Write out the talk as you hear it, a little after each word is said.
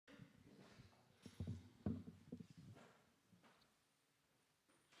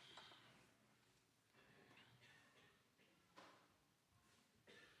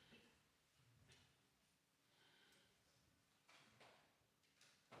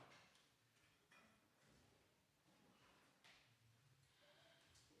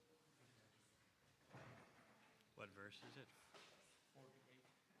verse is it? 48.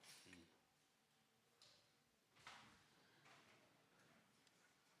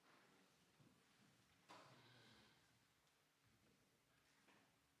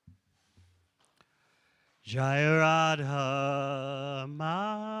 Jai Radha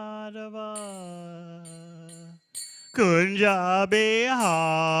Madhava Kunja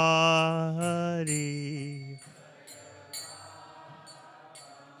Bihari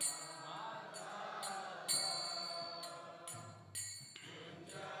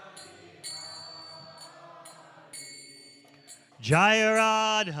Jai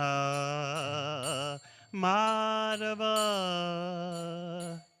Radha Madhava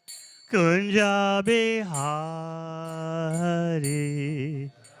Kunja Bihari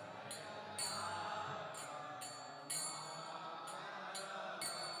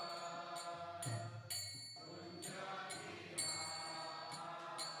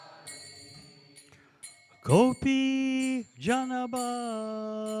Gopi Janabalabha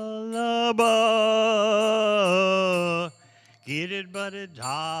Girid Badadari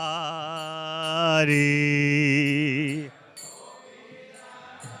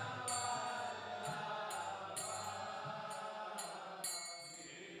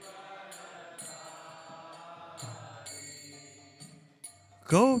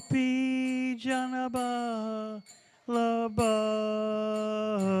Gopi Janaba Laba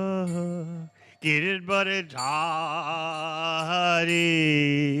Girid Badadari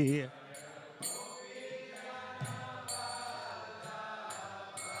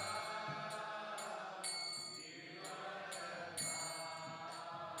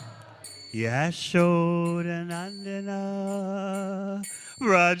Yashodanandana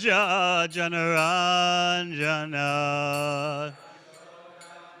Raja Janaranjana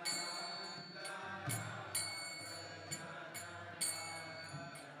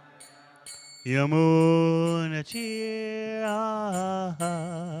Yamunatira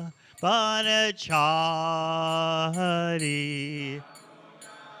Panachari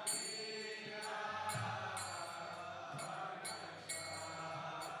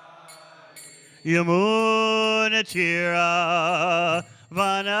Yamunatira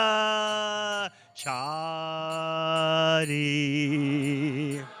Vanachari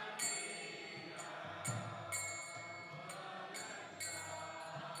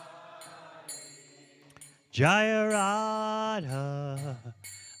Jaya Radha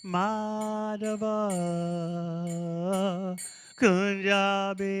Madhava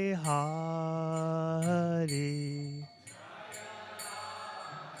Kunja Bihari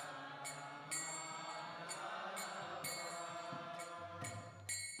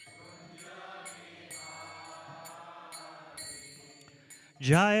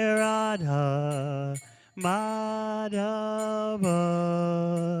Jaya Radha Madhava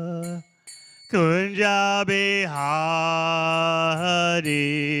Kunja Bihari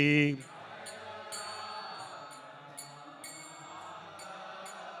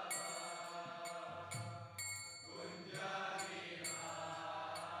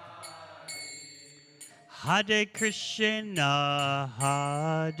Hare Krishna,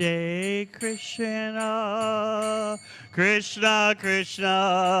 Hare Krishna, Krishna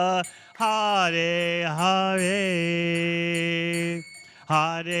Krishna, Hare Hare,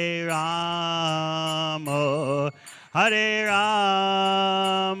 Hare Rama, Hare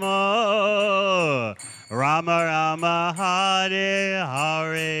Rama, Rama Rama, Hare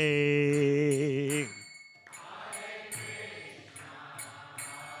Hare.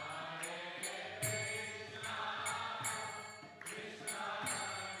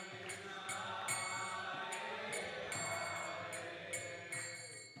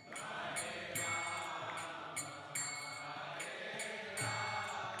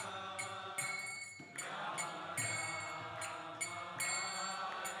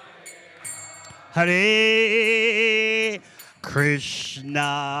 Hare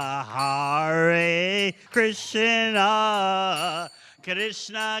Krishna, Hare Krishna,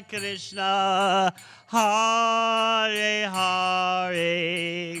 Krishna Krishna, Hare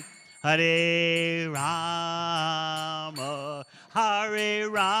Hare, Hare Rama, Hare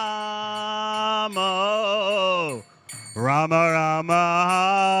Rama, Rama Rama,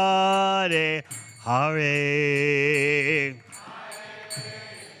 Hare Hare.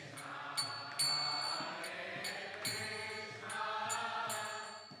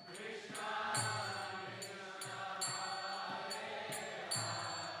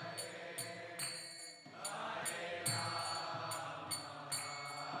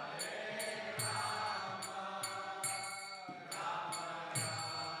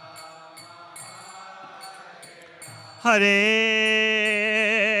 Hare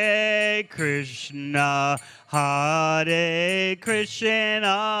Krishna, Hare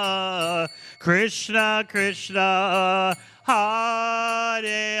Krishna, Krishna Krishna,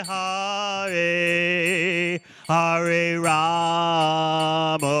 Hare Hare, Hare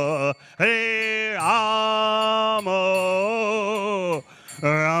Rama, Hare Rama,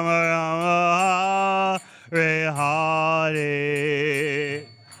 Rama Rama, Hare Hare.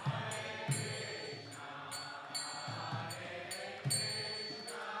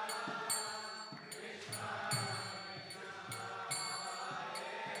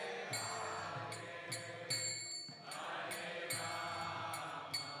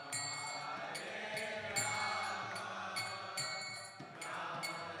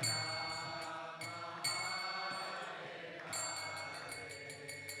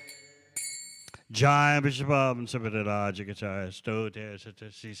 Jai Vishwabam Sabharajagacharya Stote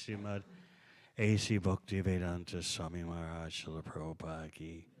Satasi Simad A.C. Bhakti Vedanta Swami Maharaj Srila Prabhupada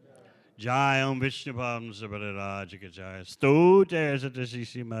Ki. Jai Om Vishnupam Sabharajagacharya Stote Satasi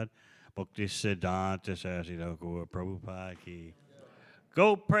Simad Bhakti Siddhanta Saraswati Thakur Prabhupada Ki.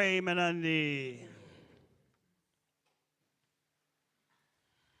 Go Premanandi.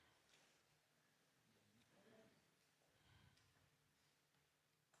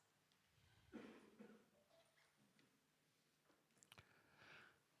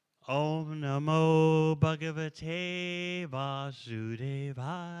 Om Namo Bhagavate Vasudevaya.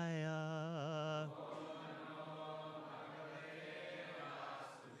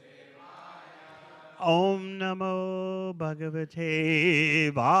 Om Namo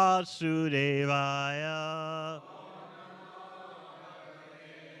Bhagavate Vasudevaya.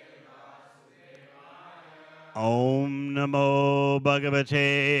 Om Namo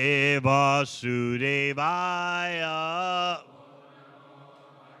Bhagavate Vasudevaya.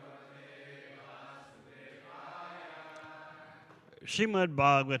 Srimad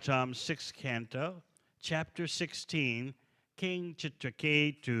Bhagavatam, 6th Canto, Chapter 16, King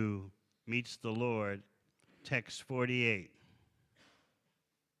Chitraketu meets the Lord, Text 48.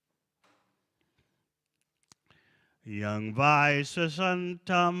 Yang Vai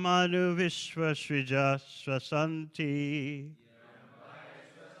Swasantam Anu Vishwasrija Swasanti.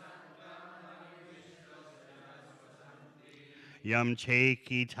 Yam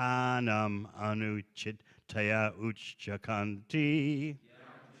Chekitanam Anu Chittaya Uchchakanti.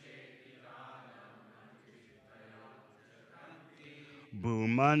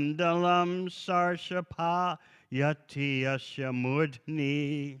 Bhumandalam Sarshapa Yati Yasya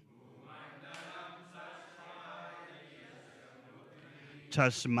Murdhni.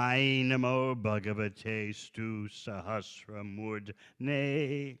 Tasmai Namo Bhagavate Stu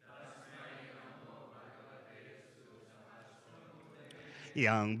Sahasramurdhne.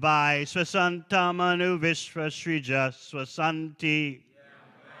 Yang Vai Swasantamanu Vishwasrija Swasanti.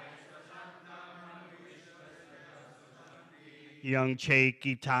 Yang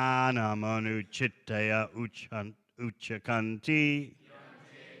Chekitanam Anu Chittaya Uchchakanti.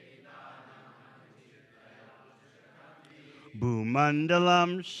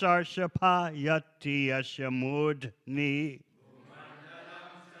 Bhumandalam Sarshapa Yati Yasya Murdhni.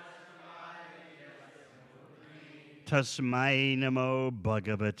 Tasmai Namo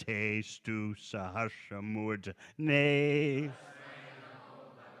Bhagavate Stu Sahasramurdhne.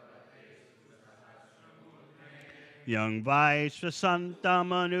 Yang Vai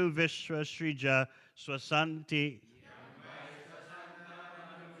Swasantamanu Vishwasrija Swasanti.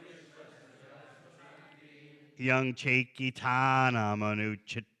 Yang Chekitanam Anu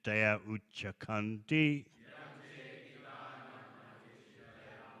Chittaya Uchchakanti.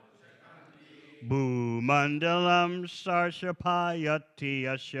 Bhumandalam Sarshapayati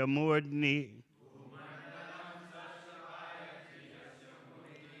Yasya Murdhni.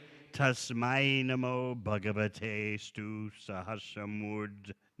 Tasmai Namo Bhagavate Stu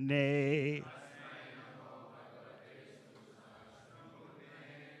Sahasramurdhne.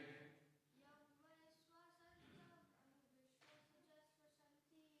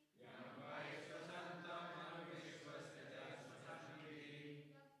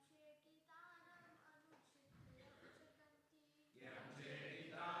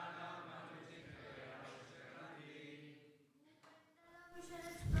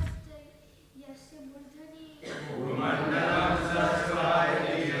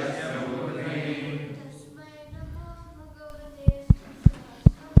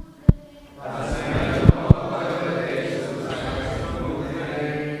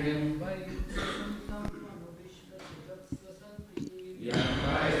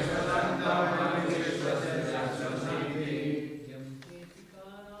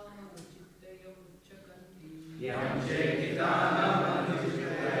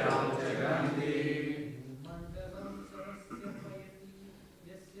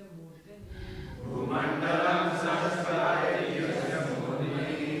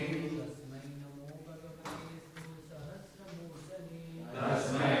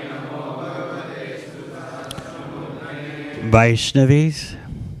 Vaishnavis.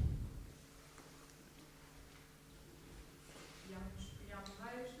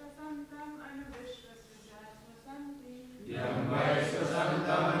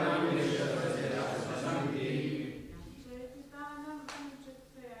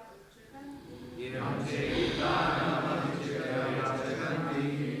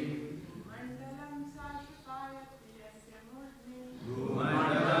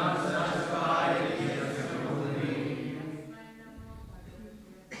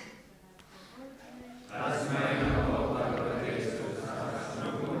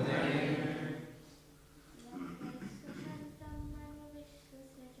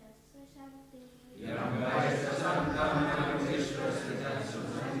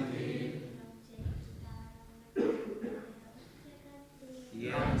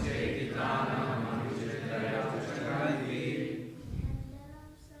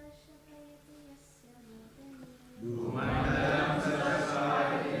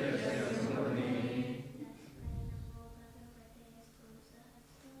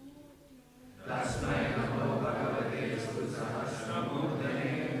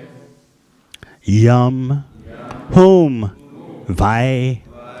 Yum, whom, vai,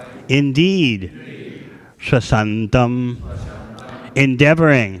 indeed, shasantam,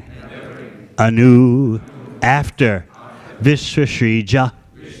 endeavoring, anu, after, Visvashrija,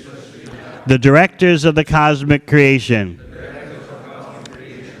 the directors of the cosmic creation,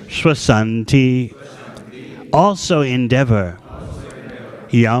 Swasanti, also endeavor,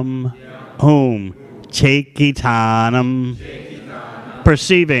 Yum, whom, Chekitanam,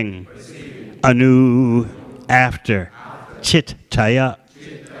 perceiving, Anu, after, Chittaya,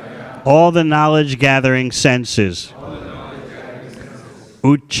 all the knowledge-gathering senses,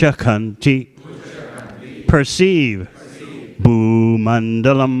 Uchakanti, perceive,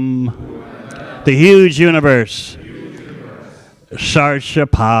 Bhumandalam, the huge universe,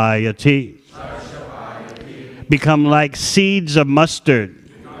 Sarshapayati, become like seeds of mustard,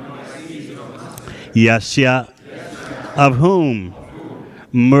 Yasya, of whom,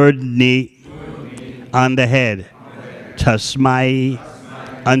 Murdni, on the head, Tasmai,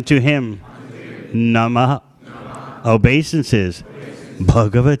 unto him, Namah, obeisances,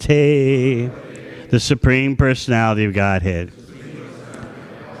 Bhagavate, the Supreme Personality of Godhead,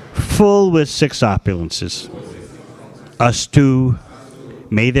 full with 6 opulences. Astu,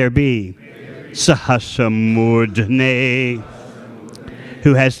 may there be, Sahasramurdhane,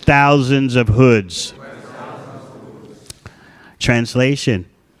 who has thousands of hoods. Translation,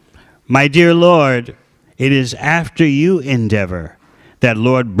 my dear Lord, it is after you endeavor that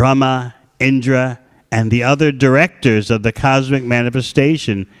Lord Brahma, Indra, and the other directors of the cosmic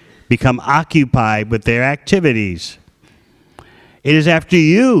manifestation become occupied with their activities. It is after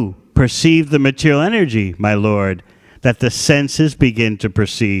you perceive the material energy, my Lord, that the senses begin to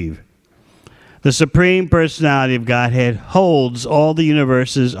perceive. The Supreme Personality of Godhead holds all the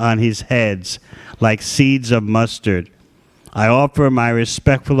universes on his heads like seeds of mustard. I offer my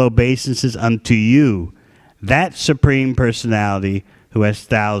respectful obeisances unto you, that Supreme Personality who has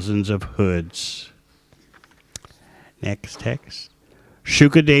thousands of hoods. Next text.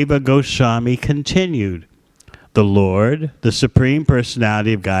 Shukadeva Goswami continued. The Lord, the Supreme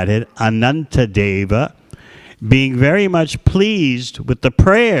Personality of Godhead, Anantadeva, being very much pleased with the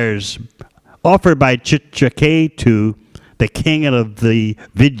prayers offered by Chitraketu, the king of the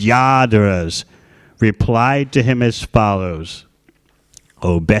Vidyadharas, replied to him as follows.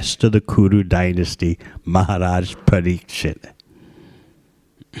 O best of the Kuru dynasty, Maharaj Parikshit.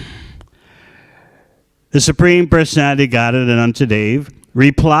 The Supreme Personality of Godhead, Anantadeva,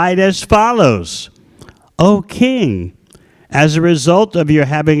 replied as follows. O king, as a result of your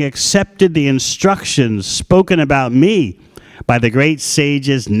having accepted the instructions spoken about me by the great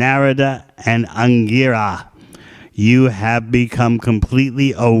sages Narada and Angira, you have become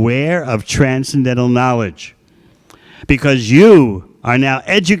completely aware of transcendental knowledge. Because you are now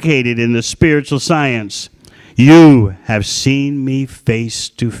educated in the spiritual science, you have seen me face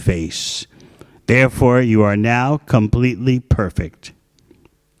to face. Therefore, you are now completely perfect.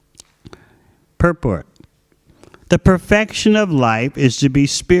 Purport. The perfection of life is to be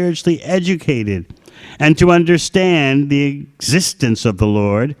spiritually educated and to understand the existence of the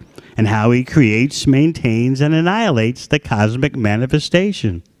Lord and how he creates, maintains, and annihilates the cosmic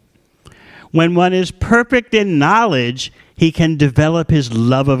manifestation. When one is perfect in knowledge, he can develop his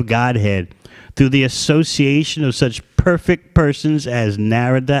love of Godhead through the association of such perfect persons as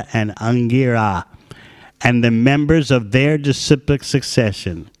Narada and Angira and the members of their disciplic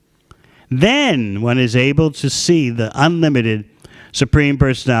succession. Then one is able to see the unlimited Supreme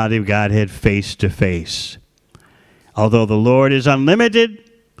Personality of Godhead face to face. Although the Lord is unlimited,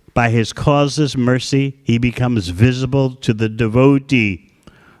 by his causeless mercy, he becomes visible to the devotee,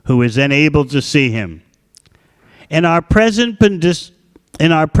 who is then able to see him. In our present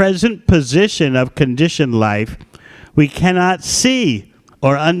position of conditioned life, we cannot see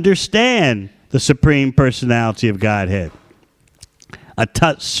or understand the Supreme Personality of Godhead.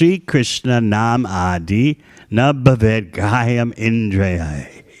 Atat Sri Krishna Nam Adi Na Bhaved Gayam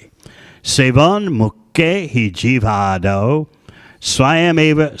Indrayai Sevan Mukke Hi Jivado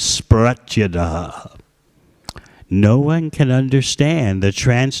Swayameva Spratyada. No one can understand the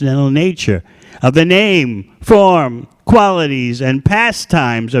transcendental nature of the name, form, qualities, and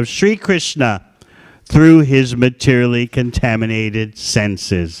pastimes of Sri Krishna through his materially contaminated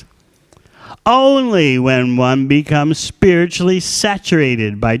senses. Only when one becomes spiritually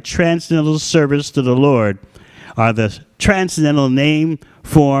saturated by transcendental service to the Lord are the transcendental name,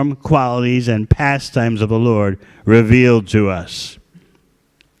 form, qualities, and pastimes of the Lord revealed to us.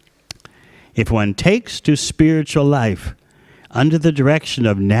 If one takes to spiritual life under the direction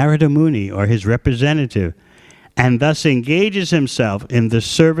of Narada Muni or his representative, and thus engages himself in the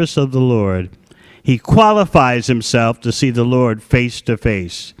service of the Lord, he qualifies himself to see the Lord face to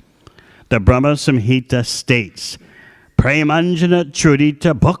face. The Brahma Samhita states, Premanjana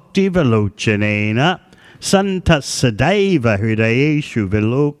Churita Bhakti Velochanena Santas Sadaiva Hridayeshu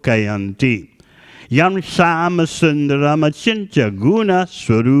Velokayanti Yam Sama Sundarama Chincha Guna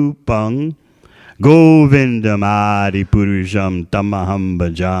Swarupang Govindam Adi Purusham Tamaham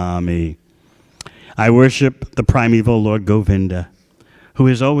Bhajami. I worship the primeval Lord Govinda, who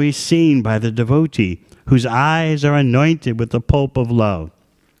is always seen by the devotee, whose eyes are anointed with the pulp of love.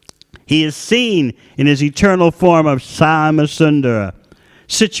 He is seen in his eternal form of Samasundara,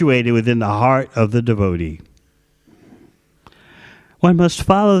 situated within the heart of the devotee. One must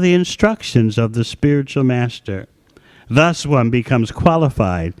follow the instructions of the spiritual master. Thus one becomes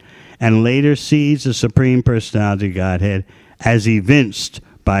qualified and later sees the Supreme Personality of Godhead as evinced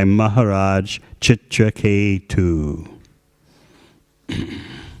by Maharaj Chitraketu.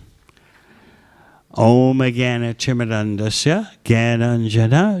 Om Agana Chimarandasya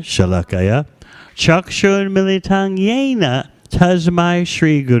Gyananjana Shalakaya Chakshur Militang Yena Tasmai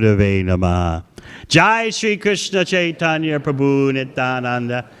Shri Gurave Namaha. Jai Shri Krishna Chaitanya Prabhu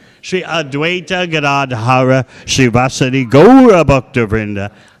Nityananda Shri Advaita Gadadhara Shri Vasadi Gaura Bhakta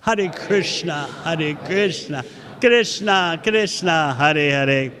Vrinda. Hare Krishna, Krishna Krishna, Hare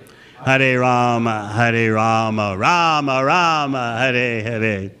Hare, Hare Rama, Rama Rama, Hare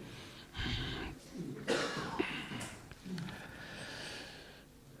Hare.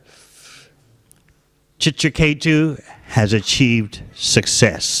 Chitraketu has achieved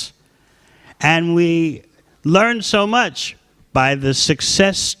success. And we learn so much by the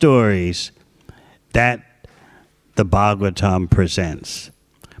success stories that the Bhagavatam presents.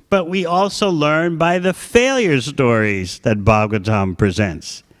 But we also learn by the failure stories that Bhagavatam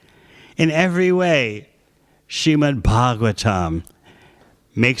presents. In every way, Srimad Bhagavatam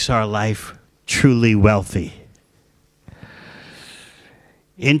makes our life truly wealthy.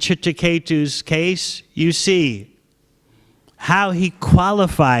 In Chitraketu's case, you see how he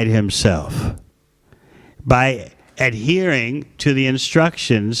qualified himself by adhering to the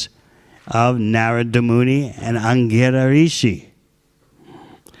instructions of Narada Muni and Angira Rishi.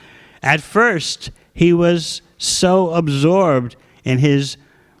 At first, he was so absorbed in his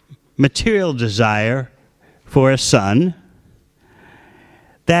material desire for a son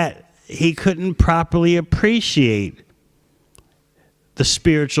that he couldn't properly appreciate the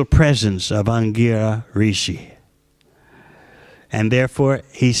spiritual presence of Angira Rishi. And therefore,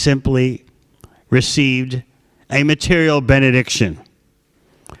 he simply received a material benediction.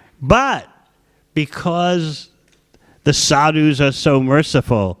 But because the sadhus are so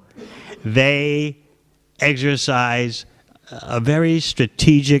merciful, they exercise a very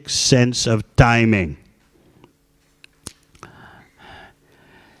strategic sense of timing.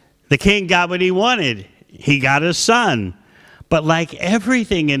 The king got what he wanted. He got a son. But like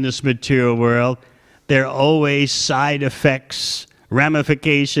everything in this material world, there are always side effects,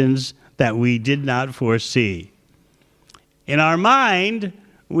 ramifications that we did not foresee. In our mind,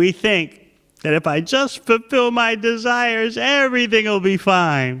 we think that if I just fulfill my desires, everything will be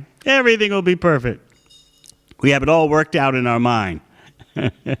fine. Everything will be perfect. We have it all worked out in our mind,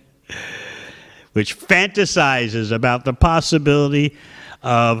 which fantasizes about the possibility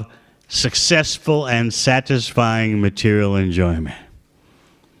of successful and satisfying material enjoyment.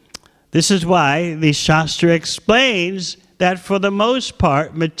 This is why the Shastra explains that for the most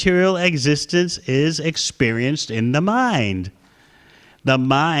part, material existence is experienced in the mind. The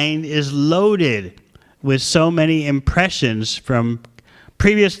mind is loaded with so many impressions from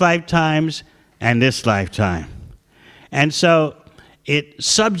previous lifetimes and this lifetime. And so it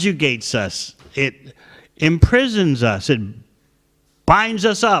subjugates us, it imprisons us, it binds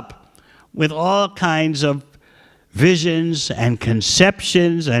us up with all kinds of visions and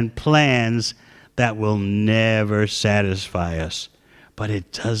conceptions and plans that will never satisfy us. But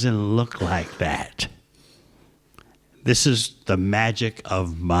it doesn't look like that. This is the magic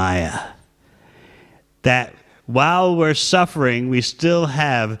of Maya. That while we're suffering, we still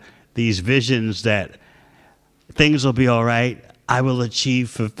have these visions that things will be all right. I will achieve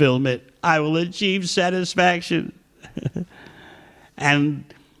fulfillment. I will achieve satisfaction. And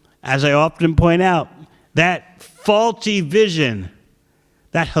as I often point out, that faulty vision,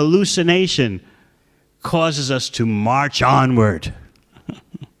 that hallucination, causes us to march onward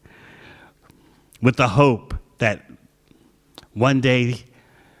with the hope that one day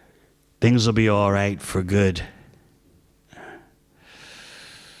things will be all right for good.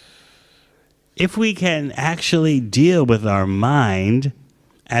 If we can actually deal with our mind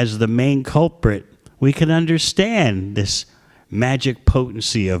as the main culprit, we can understand this magic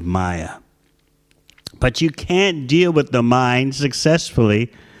potency of Maya. But you can't deal with the mind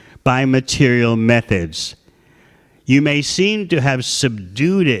successfully by material methods. You may seem to have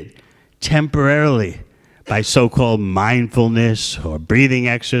subdued it temporarily by so-called mindfulness or breathing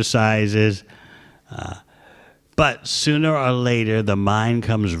exercises, but sooner or later the mind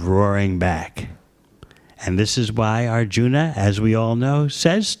comes roaring back. And this is why Arjuna, as we all know,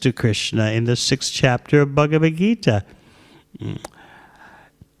 says to Krishna in the 6th chapter of Bhagavad Gita,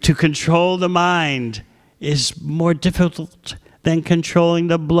 to control the mind is more difficult than controlling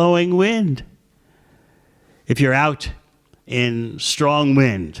the blowing wind. If you're out in strong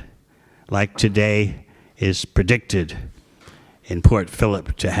wind, like today is predicted in Port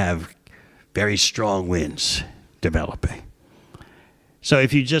Phillip to have very strong winds developing. So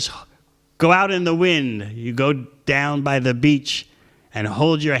if you just go out in the wind, you go down by the beach and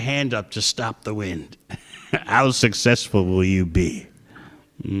hold your hand up to stop the wind, how successful will you be?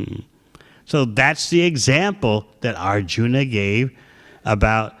 So that's the example that Arjuna gave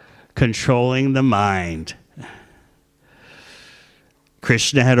about controlling the mind.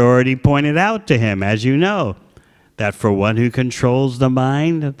 Krishna had already pointed out to him, as you know, that for one who controls the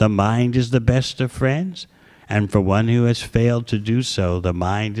mind is the best of friends, and for one who has failed to do so, the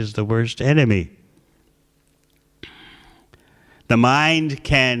mind is the worst enemy. The mind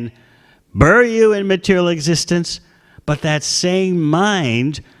can bury you in material existence, but that same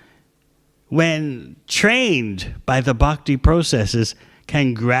mind, when trained by the bhakti processes,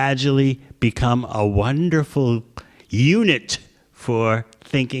 can gradually become a wonderful unit for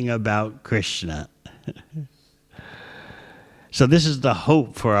thinking about Krishna. So this is the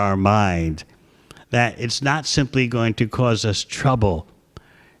hope for our mind, that it's not simply going to cause us trouble,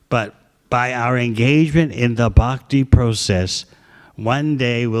 but by our engagement in the bhakti process, one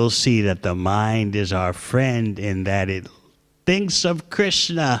day we'll see that the mind is our friend in that it thinks of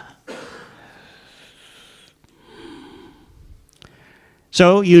Krishna.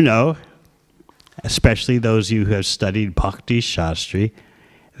 So, you know, especially those of you who have studied Bhakti Shastri,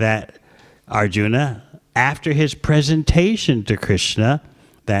 that Arjuna, after his presentation to Krishna,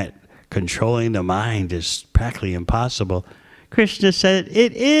 that controlling the mind is practically impossible, Krishna said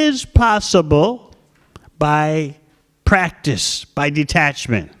it is possible by practice, by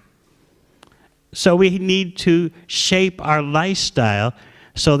detachment. So we need to shape our lifestyle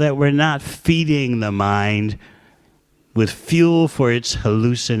so that we're not feeding the mind with fuel for its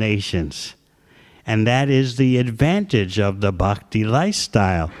hallucinations. And that is the advantage of the bhakti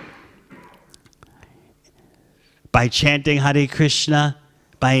lifestyle. By chanting Hare Krishna,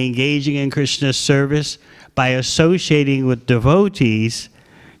 by engaging in Krishna's service, by associating with devotees,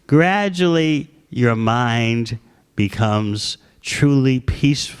 gradually your mind becomes truly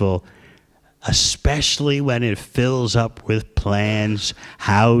peaceful, especially when it fills up with plans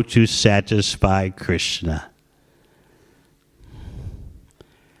how to satisfy Krishna.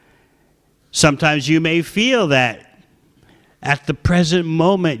 Sometimes you may feel that at the present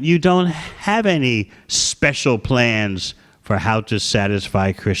moment you don't have any special plans for how to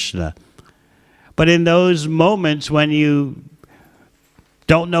satisfy Krishna. But in those moments when you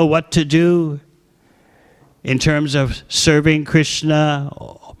don't know what to do in terms of serving Krishna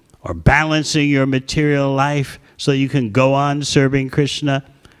or balancing your material life so you can go on serving Krishna,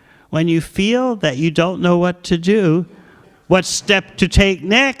 when you feel that you don't know what to do, what step to take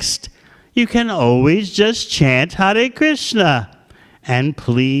next, you can always just chant Hare Krishna and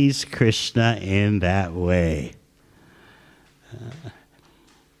please Krishna in that way.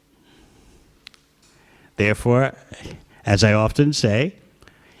 Therefore, as I often say,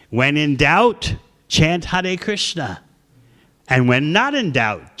 when in doubt, chant Hare Krishna. And when not in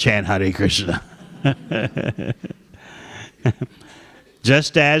doubt, chant Hare Krishna.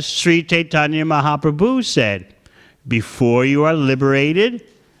 Just as Sri Chaitanya Mahaprabhu said, before you are liberated,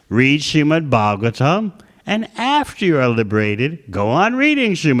 read Srimad Bhagavatam, and after you are liberated, go on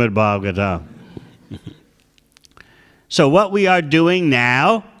reading Srimad Bhagavatam. So what we are doing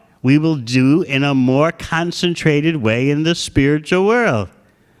now, we will do in a more concentrated way in the spiritual world.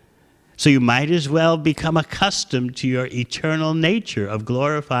 So you might as well become accustomed to your eternal nature of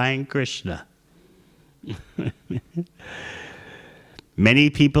glorifying Krishna. Many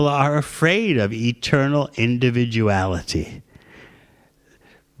people are afraid of eternal individuality.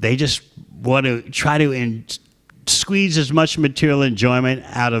 They just want to try to squeeze as much material enjoyment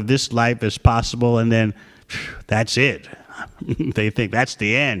out of this life as possible, and then that's it. They think that's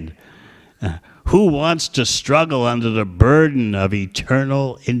the end. Who wants to struggle under the burden of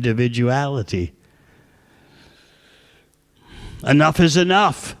eternal individuality? Enough is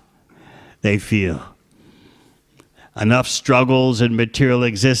enough, they feel. Enough struggles in material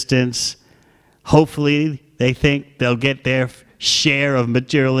existence. Hopefully, they think they'll get their share of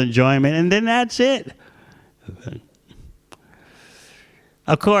material enjoyment, and then that's it.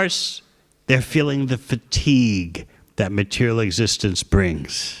 Of course, they're feeling the fatigue that material existence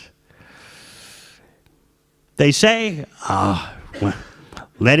brings. They say,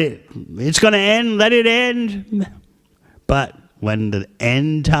 it's going to end, let it end. But when the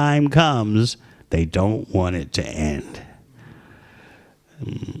end time comes, they don't want it to end.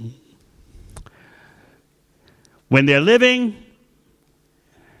 When they're living,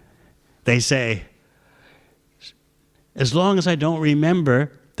 they say, as long as I don't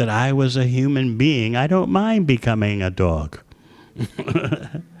remember that I was a human being, I don't mind becoming a dog.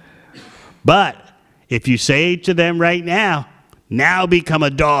 But if you say to them right now become a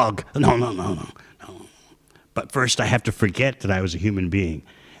dog. No. But first I have to forget that I was a human being.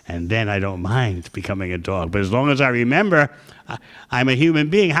 And then I don't mind becoming a dog. But as long as I remember I'm a human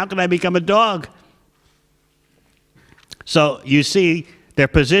being, how can I become a dog? So you see, their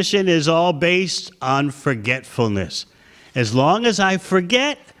position is all based on forgetfulness. As long as I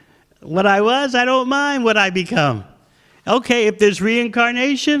forget what I was, I don't mind what I become. Okay, if there's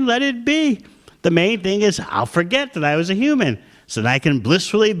reincarnation, let it be. The main thing is I'll forget that I was a human so that I can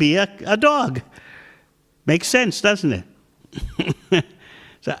blissfully be a dog. Makes sense, doesn't it?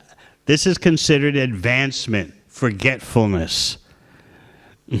 So this is considered advancement, forgetfulness.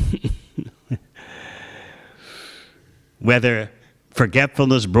 Whether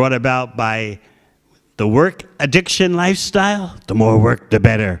forgetfulness brought about by the work addiction lifestyle, the more work, the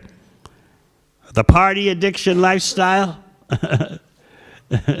better. The party addiction lifestyle,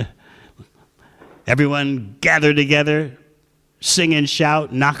 everyone gather together, sing and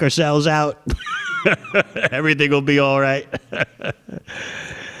shout, knock ourselves out. Everything will be all right.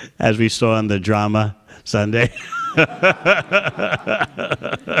 As we saw in the drama Sunday.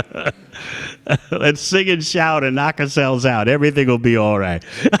 Let's sing and shout and knock ourselves out. Everything will be all right.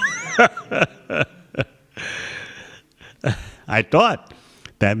 I thought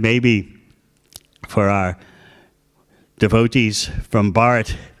that maybe for our devotees from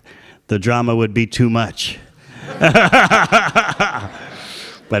Bharat, the drama would be too much.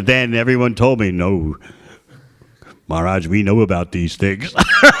 But then everyone told me, no, Maharaj, we know about these things.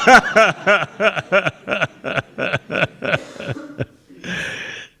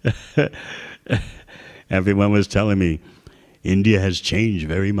 Everyone was telling me, India has changed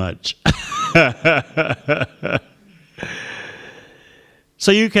very much.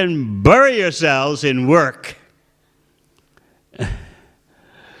 So you can bury yourselves in work.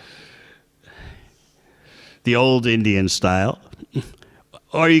 The old Indian style.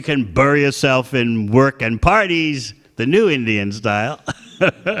 Or you can bury yourself in work and parties, the new Indian style.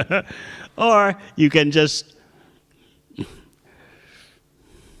 Or you can just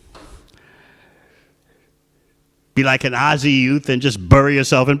be like an Aussie youth and just bury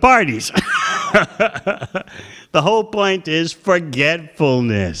yourself in parties. The whole point is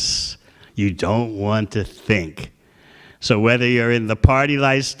forgetfulness. You don't want to think. So whether you're in the party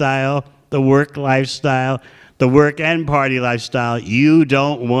lifestyle, the work lifestyle, the work and party lifestyle, you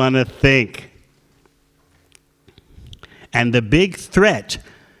don't want to think. And the big threat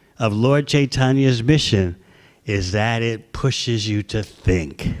of Lord Chaitanya's mission is that it pushes you to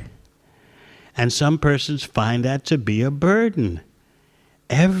think. And some persons find that to be a burden.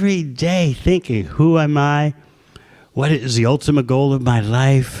 Every day thinking, who am I? What is the ultimate goal of my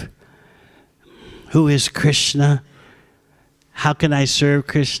life? Who is Krishna? How can I serve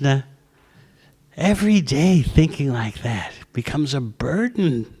Krishna? every day thinking like that becomes a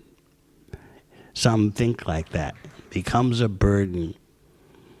burden. Some think like that. Becomes a burden.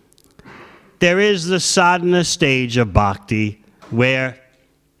 There is the sadhana stage of bhakti where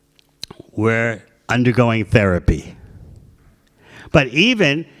we're undergoing therapy. But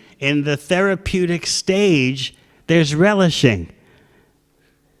even in the therapeutic stage, there's relishing.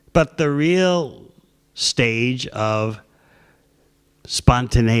 But the real stage of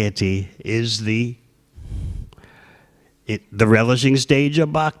spontaneity is the relishing stage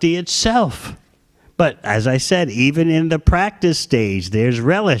of bhakti itself. But as I said, even in the practice stage, there's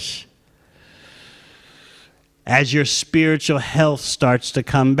relish. As your spiritual health starts to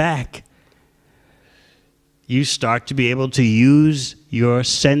come back, you start to be able to use your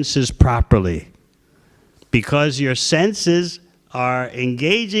senses properly. Because your senses are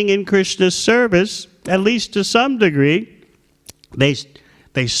engaging in Krishna's service, at least to some degree,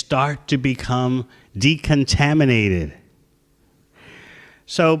 they start to become decontaminated.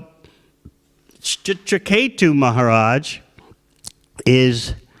 So Chitraketu Maharaj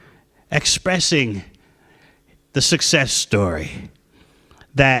is expressing the success story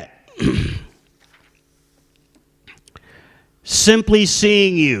that simply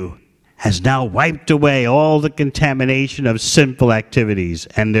seeing you has now wiped away all the contamination of sinful activities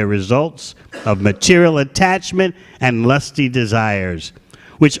and their results of material attachment and lusty desires,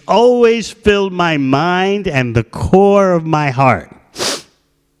 which always filled my mind and the core of my heart.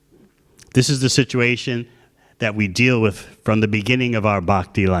 This is the situation that we deal with from the beginning of our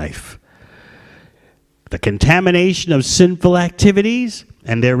bhakti life. The contamination of sinful activities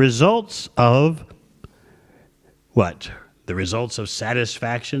and their results of what? The results of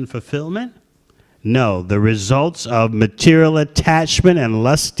satisfaction, fulfillment? No, the results of material attachment and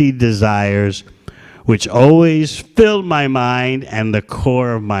lusty desires, which always filled my mind and the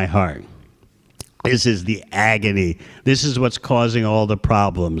core of my heart. This is the agony. This is what's causing all the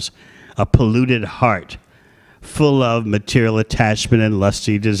problems. A polluted heart full of material attachment and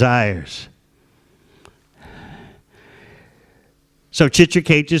lusty desires. So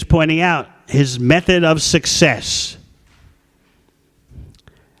Chitraketu is pointing out his method of success.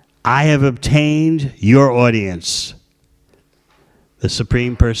 I have obtained your audience, the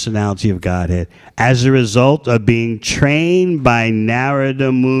Supreme Personality of Godhead, as a result of being trained by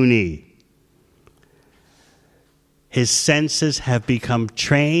Narada Muni. His senses have become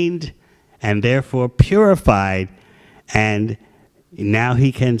trained and therefore purified, and now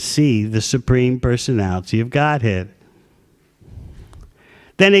he can see the Supreme Personality of Godhead.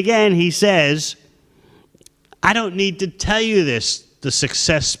 Then again, he says, I don't need to tell you this, the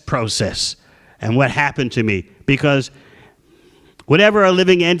success process and what happened to me, because whatever a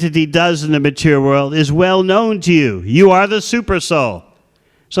living entity does in the material world is well known to you. You are the super soul.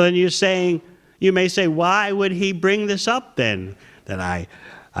 So then you may say, why would he bring this up then? That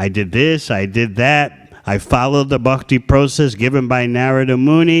I did this, I did that, I followed the bhakti process given by Narada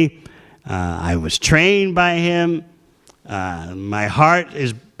Muni, I was trained by him, my heart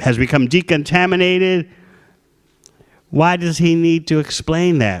has become decontaminated. Why does he need to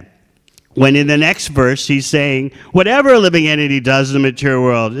explain that? When in the next verse he's saying, whatever a living entity does in the material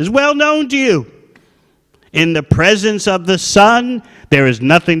world is well known to you. In the presence of the sun, there is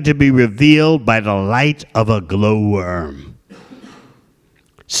nothing to be revealed by the light of a glowworm.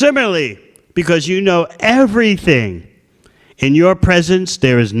 Similarly, because you know everything, in your presence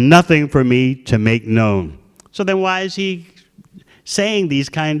there is nothing for me to make known. So then why is he saying these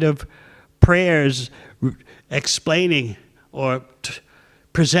kind of prayers, explaining or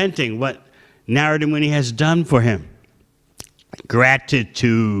presenting what Narada Muni has done for him?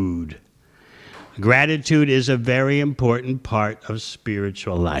 Gratitude. Gratitude is a very important part of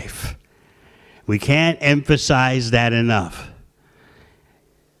spiritual life. We can't emphasize that enough.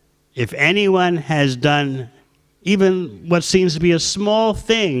 If anyone has done even what seems to be a small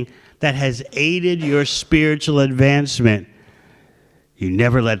thing that has aided your spiritual advancement, you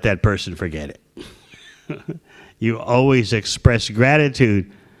never let that person forget it. You always express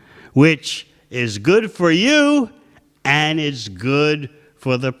gratitude, which is good for you and it's good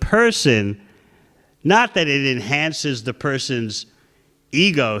for the person. Not that it enhances the person's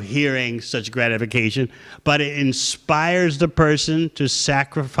ego hearing such gratification, but it inspires the person to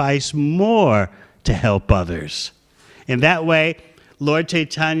sacrifice more to help others. In that way, Lord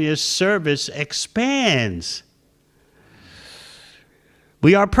Chaitanya's service expands.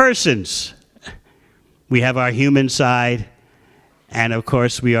 We are persons. We have our human side, and of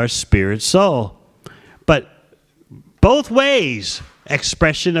course we are spirit soul. But both ways,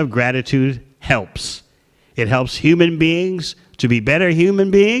 expression of gratitude helps. It helps human beings to be better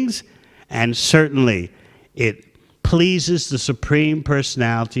human beings, And certainly it pleases the Supreme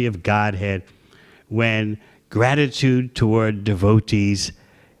Personality of Godhead when gratitude toward devotees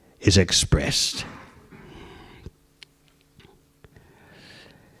is expressed.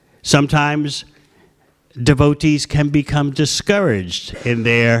 Sometimes devotees can become discouraged in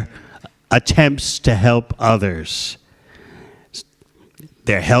their attempts to help others.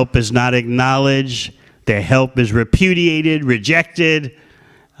 Their help is not acknowledged. Their help is repudiated, rejected,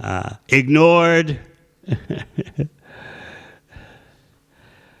 ignored.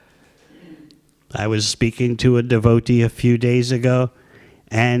 I was speaking to a devotee a few days ago,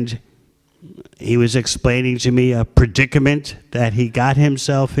 and he was explaining to me a predicament that he got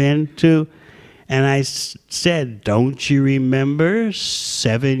himself into. And I said, don't you remember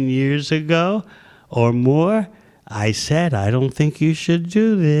 7 years ago or more? I said, I don't think you should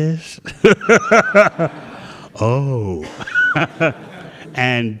do this. Oh.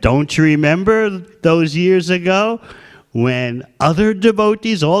 And don't you remember those years ago when other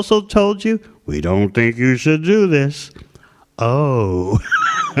devotees also told you, we don't think you should do this? Oh.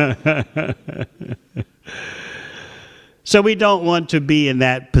 So we don't want to be in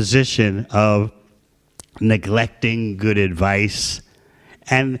that position of neglecting good advice.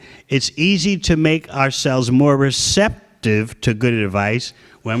 And it's easy to make ourselves more receptive to good advice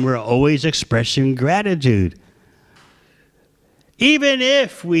when we're always expressing gratitude. Even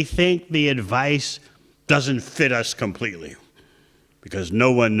if we think the advice doesn't fit us completely, because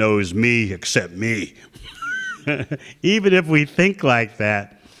no one knows me except me. Even if we think like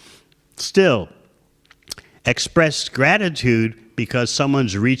that, still, express gratitude because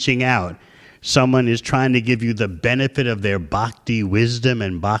someone's reaching out. Someone is trying to give you the benefit of their bhakti wisdom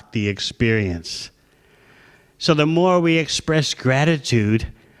and bhakti experience. So the more we express gratitude,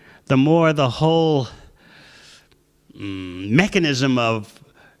 the more the whole mechanism of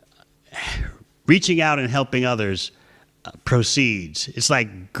reaching out and helping others proceeds. It's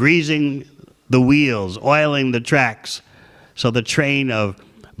like greasing the wheels, oiling the tracks, so the train of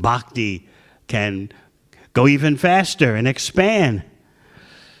bhakti can go even faster and expand.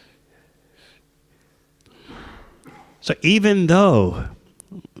 So even though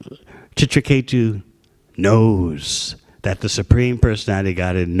Chitraketu knows that the Supreme Personality of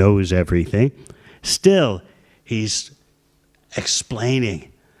Godhead knows everything, still he's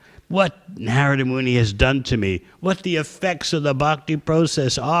explaining what Narada Muni has done to me, what the effects of the bhakti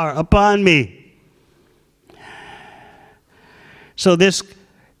process are upon me. So this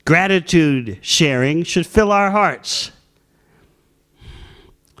gratitude sharing should fill our hearts.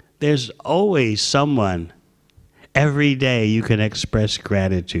 There's always someone every day you can express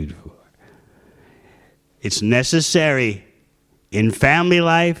gratitude for. It's necessary in family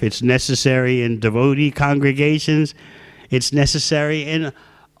life, it's necessary in devotee congregations, it's necessary in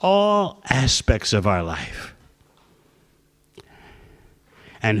all aspects of our life.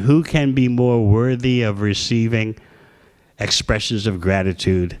 And who can be more worthy of receiving expressions of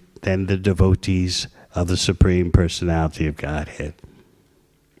gratitude than the devotees of the Supreme Personality of Godhead?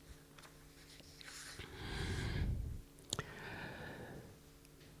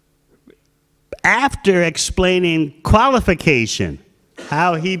 After explaining qualification,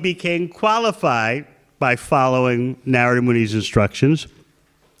 how he became qualified by following Narada Muni's instructions,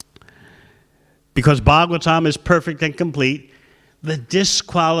 because Bhagavatam is perfect and complete, the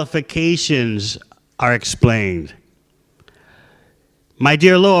disqualifications are explained. My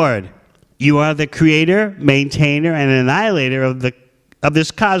dear Lord, you are the creator, maintainer, and annihilator of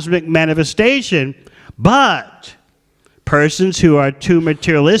this cosmic manifestation, but persons who are too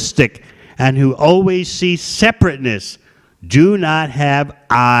materialistic and who always see separateness do not have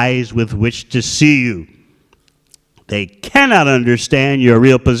eyes with which to see you. They cannot understand your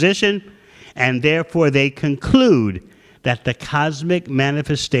real position, and therefore they conclude that the cosmic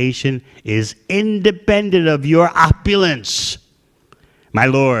manifestation is independent of your opulence. My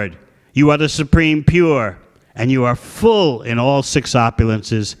Lord, you are the supreme pure, and you are full in all six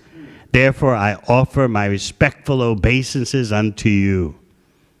opulences. Therefore I offer my respectful obeisances unto you.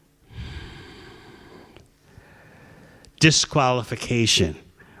 Disqualification,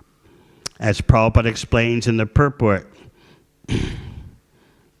 as Prabhupada explains in the purport.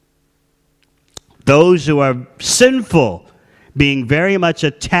 Those who are sinful, being very much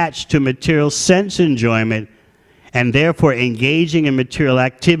attached to material sense enjoyment, and therefore engaging in material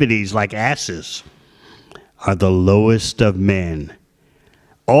activities like asses, are the lowest of men.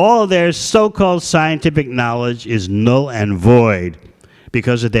 All their so-called scientific knowledge is null and void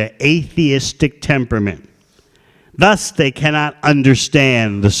because of their atheistic temperament. Thus, they cannot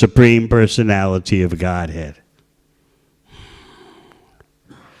understand the Supreme Personality of Godhead.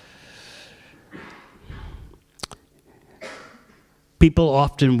 People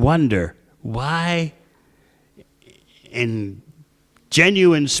often wonder why in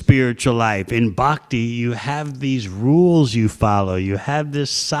genuine spiritual life, in bhakti, you have these rules you follow. You have this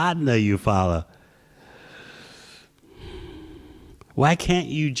sadhana you follow. Why can't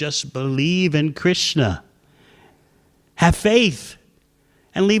you just believe in Krishna? Have faith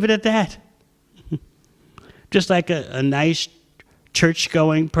and leave it at that. Just like a nice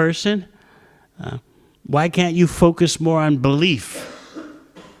church-going person, why can't you focus more on belief?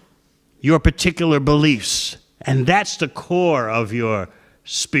 Your particular beliefs. And that's the core of your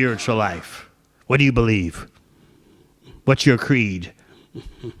spiritual life. What do you believe? What's your creed?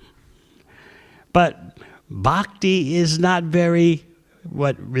 But bhakti is not very,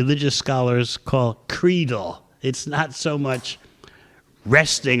 what religious scholars call creedal. It's not so much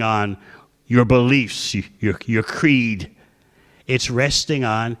resting on your beliefs, your creed. It's resting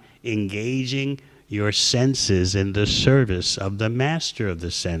on engaging your senses in the service of the master of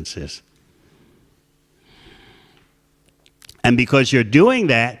the senses. And because you're doing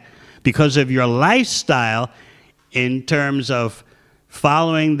that, because of your lifestyle in terms of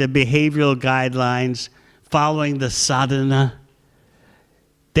following the behavioral guidelines, following the sadhana,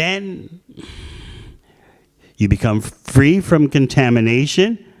 then you become free from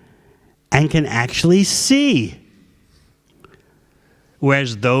contamination and can actually see.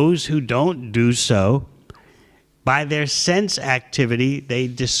 Whereas those who don't do so, by their sense activity, they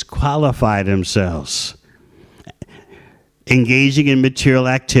disqualify themselves. Engaging in material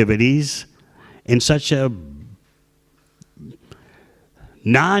activities in such a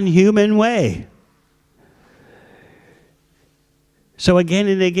non-human way. So again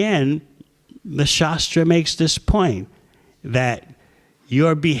and again, the Shastra makes this point that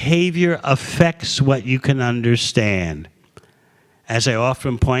your behavior affects what you can understand. As I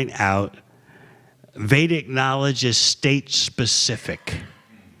often point out, Vedic knowledge is state-specific.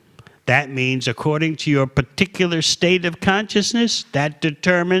 That means according to your particular state of consciousness, that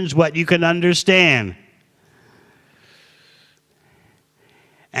determines what you can understand.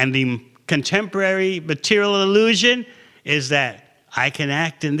 And the contemporary material illusion is that I can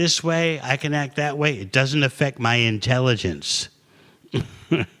act in this way, I can act that way. It doesn't affect my intelligence.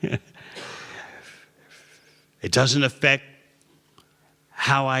 It doesn't affect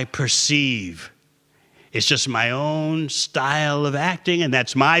how I perceive. It's just my own style of acting, and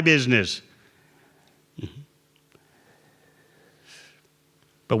that's my business.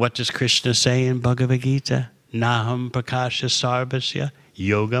 But what does Krishna say in Bhagavad Gita? Naham prakasha sarvasya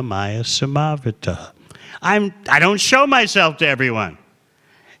yoga maya samavita. I don't show myself to everyone.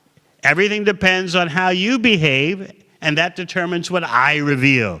 Everything depends on how you behave, and that determines what I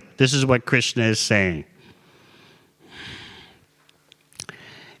reveal. This is what Krishna is saying.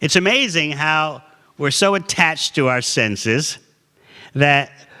 It's amazing how we're so attached to our senses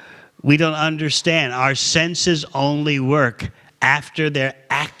that we don't understand. Our senses only work after they're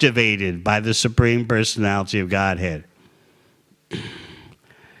activated by the Supreme Personality of Godhead.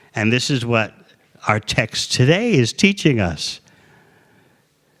 And this is what our text today is teaching us.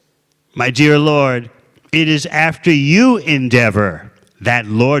 My dear Lord, it is after you endeavor that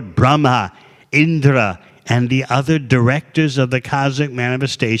Lord Brahma, Indra, and the other directors of the cosmic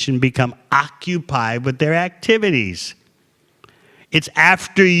manifestation become occupied with their activities. It's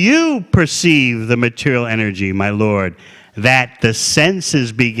after you perceive the material energy, my Lord, that the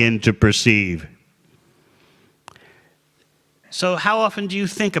senses begin to perceive. So how often do you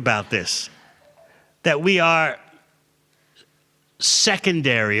think about this? That we are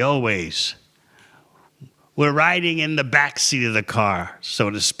secondary always. We're riding in the back seat of the car, so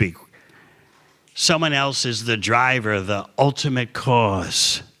to speak. Someone else is the driver, the ultimate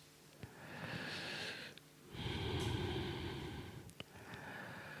cause.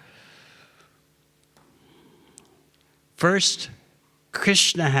 First,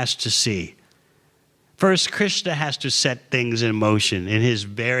 Krishna has to see. First, Krishna has to set things in motion in his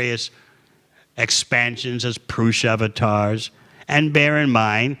various expansions as Purusha avatars. And bear in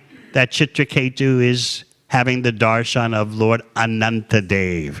mind that Chitraketu is having the darshan of Lord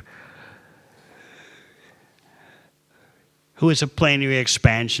Anantadev, who is a plenary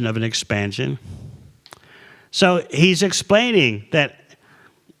expansion of an expansion. So he's explaining that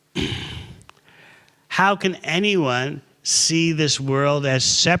how can anyone see this world as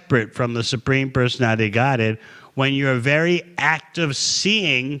separate from the Supreme Personality of Godhead when your very act of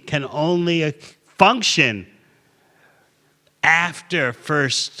seeing can only function after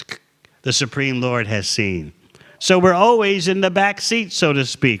first the Supreme Lord has seen. So we're always in the back seat, so to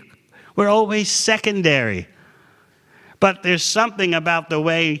speak. We're always secondary. But there's something about the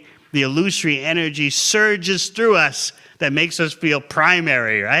way the illusory energy surges through us that makes us feel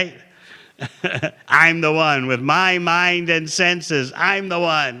primary, right? I'm the one with my mind and senses. I'm the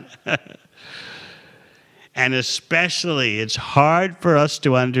one. And especially, it's hard for us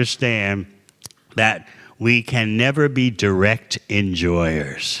to understand that we can never be direct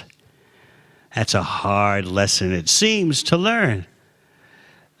enjoyers. That's a hard lesson, it seems, to learn.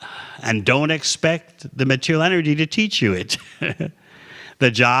 And don't expect the material energy to teach you it.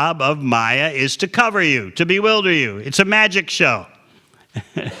 The job of Maya is to cover you, to bewilder you. It's a magic show.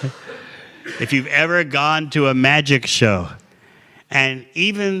 If you've ever gone to a magic show, and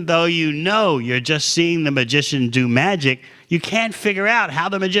even though you know you're just seeing the magician do magic, you can't figure out how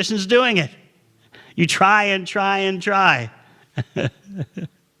the magician's doing it. You try and try and try.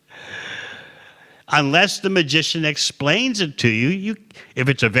 Unless the magician explains it to you, if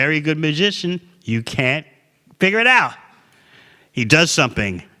it's a very good magician, you can't figure it out. He does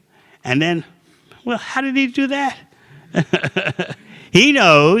something, and then, well, how did he do that? He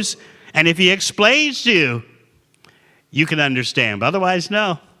knows, and if he explains to you, you can understand, but otherwise,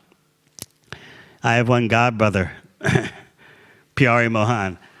 no. I have one godbrother, Pyari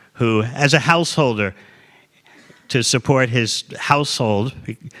Mohan, who, as a householder, to support his household,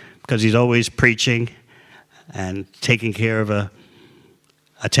 because he's always preaching and taking care of a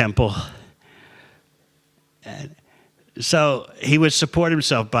temple. And so he would support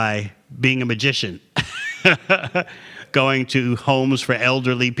himself by being a magician, going to homes for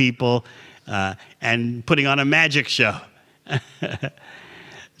elderly people, and putting on a magic show.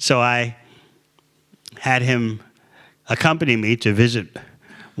 So I had him accompany me to visit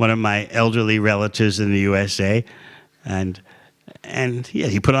one of my elderly relatives in the USA, and yeah,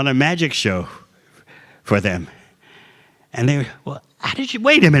 he put on a magic show for them. And they were, well, how did you,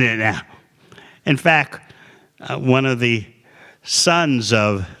 wait a minute now. In fact, one of the sons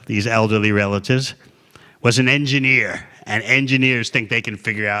of these elderly relatives was an engineer, and engineers think they can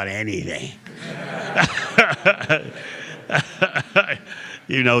figure out anything.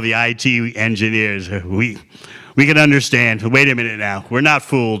 You know, the IT engineers, we can understand. Wait a minute now, we're not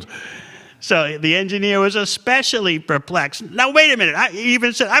fooled. So the engineer was especially perplexed. Now, wait a minute. He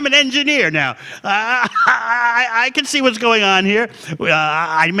even said, I'm an engineer now. I can see what's going on here.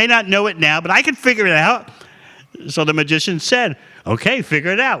 I may not know it now, but I can figure it out. So the magician said, okay,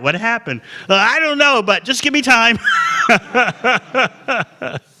 figure it out. What happened? I don't know, but just give me time.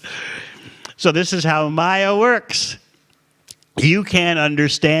 So this is how Maya works. You can't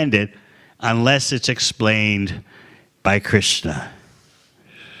understand it unless it's explained by Krishna.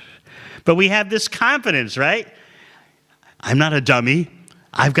 But we have this confidence, right? I'm not a dummy.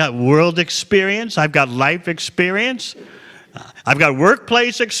 I've got world experience. I've got life experience. I've got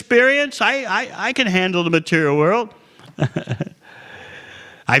workplace experience. I can handle the material world.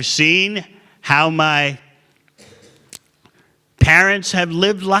 I've seen how my parents have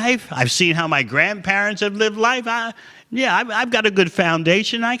lived life. I've seen how my grandparents have lived life. I've got a good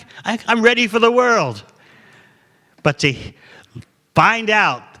foundation. I'm ready for the world. But to find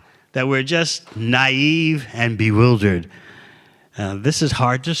out that we're just naive and bewildered, this is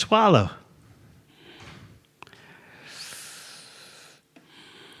hard to swallow.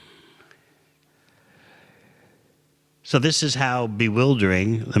 So this is how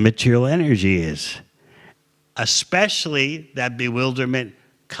bewildering the material energy is. Especially that bewilderment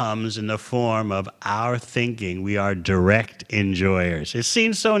comes in the form of our thinking. We are direct enjoyers. It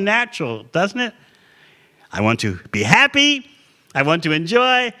seems so natural, doesn't it? I want to be happy. I want to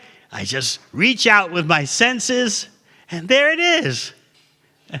enjoy. I just reach out with my senses, and there it is.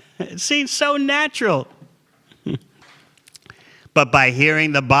 It seems so natural. But by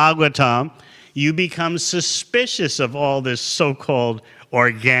hearing the Bhagavatam, you become suspicious of all this so-called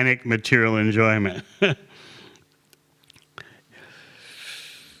organic material enjoyment.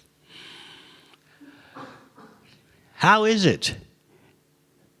 How is it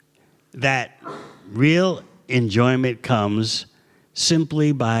that real enjoyment comes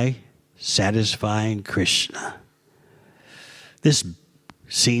simply by satisfying Krishna? This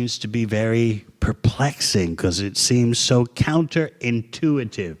seems to be very perplexing because it seems so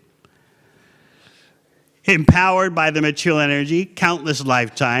counterintuitive. Empowered by the material energy, countless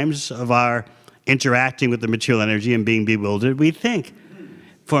lifetimes of our interacting with the material energy and being bewildered, we think,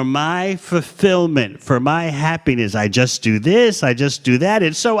 for my fulfillment, for my happiness, I just do this, I just do that.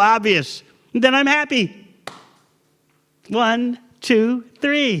 It's so obvious. And then I'm happy. 1, 2,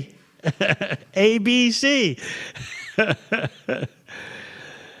 3. A, B, C.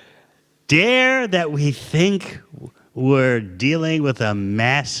 Dare that we think we're dealing with a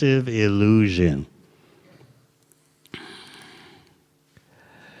massive illusion.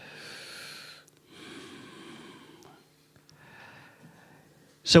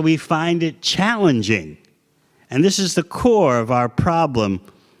 So we find it challenging. And this is the core of our problem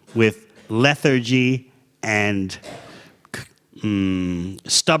with lethargy and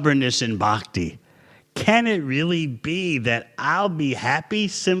stubbornness in bhakti. Can it really be that I'll be happy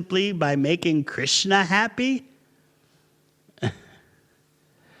simply by making Krishna happy?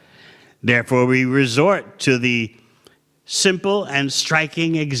 Therefore, we resort to the simple and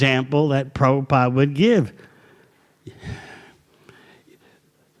striking example that Prabhupada would give.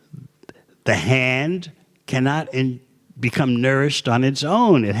 The hand cannot become nourished on its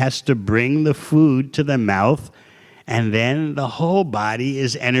own. It has to bring the food to the mouth, and then the whole body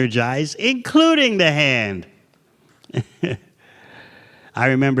is energized, including the hand. I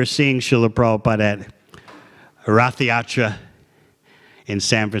remember seeing Srila Prabhupada at Rath Yatra in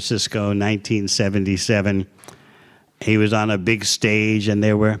San Francisco, 1977. He was on a big stage, and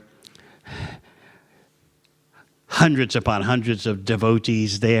there were hundreds upon hundreds of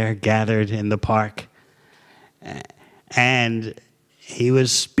devotees there gathered in the park. And he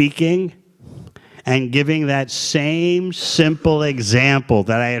was speaking and giving that same simple example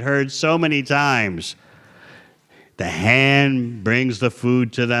that I had heard so many times. The hand brings the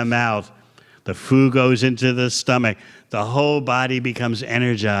food to the mouth. The food goes into the stomach. The whole body becomes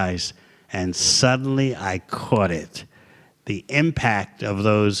energized. And suddenly I caught it. The impact of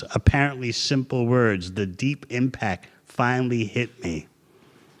those apparently simple words, the deep impact, finally hit me.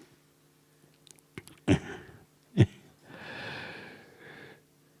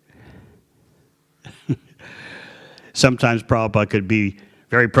 Sometimes Prabhupada could be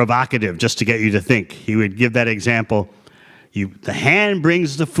very provocative just to get you to think. He would give that example. The hand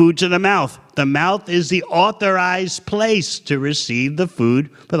brings the food to the mouth. The mouth is the authorized place to receive the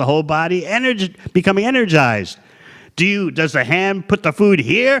food for the whole body becoming energized. Does the hand put the food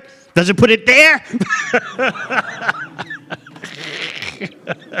here? Does it put it there?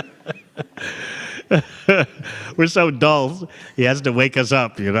 We're so dull. He has to wake us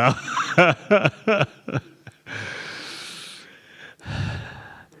up, you know.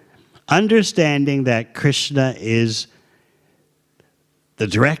 Understanding that Krishna is the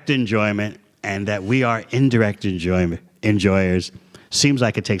direct enjoyment and that we are indirect enjoyers seems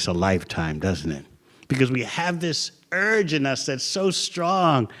like it takes a lifetime, doesn't it? Because we have this urge in us that's so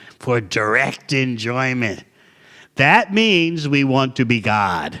strong for direct enjoyment. That means we want to be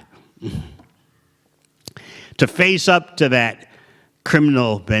God. To face up to that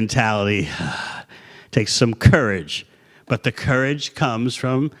criminal mentality takes some courage. But the courage comes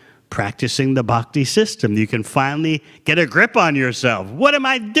from practicing the bhakti system. You can finally get a grip on yourself. What am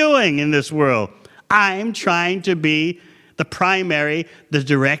I doing in this world? I'm trying to be the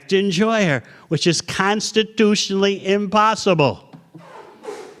direct enjoyer, which is constitutionally impossible.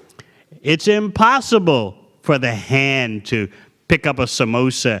 It's impossible for the hand to pick up a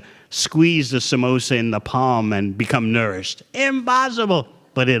samosa, squeeze the samosa in the palm, and become nourished. Impossible.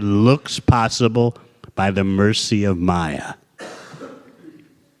 But it looks possible by the mercy of Maya.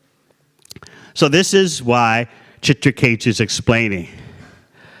 So this is why Chitraketu is explaining.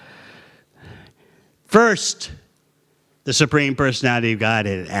 First, the Supreme Personality of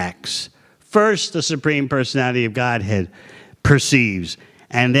Godhead acts. First, the Supreme Personality of Godhead perceives,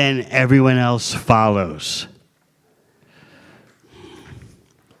 and then everyone else follows.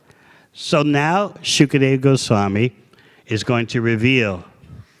 So now Shukadeva Goswami is going to reveal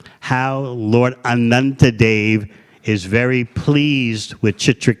how Lord Anantadev is very pleased with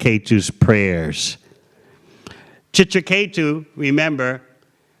Chitraketu's prayers. Chitraketu, remember,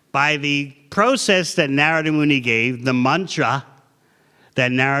 by the process that Narada Muni gave, the mantra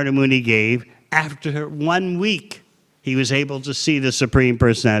that Narada Muni gave, after 1 week, he was able to see the Supreme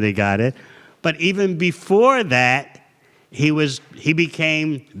Personality Godhead. But even before that, he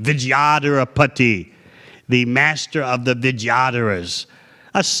became Vidyadharapati, the master of the Vidyadharas,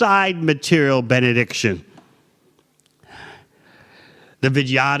 a side material benediction. The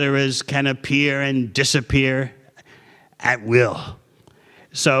Vidyadharas can appear and disappear at will.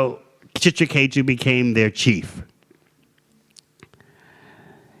 So Chitraketu became their chief.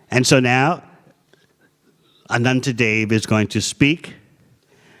 And so now Anantadev is going to speak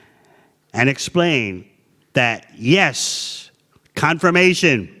and explain that, yes,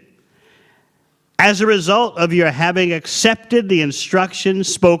 confirmation, as a result of your having accepted the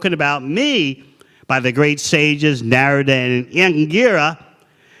instructions spoken about me by the great sages Narada and Angira,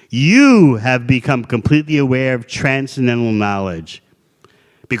 you have become completely aware of transcendental knowledge.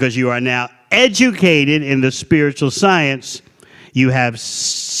 Because you are now educated in the spiritual science, you have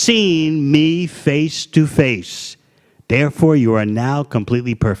seen me face to face. Therefore, you are now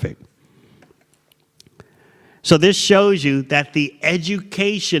completely perfect. So this shows you that the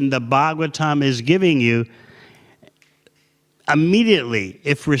education the Bhagavatam is giving you immediately,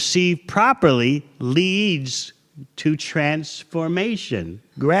 if received properly, leads to transformation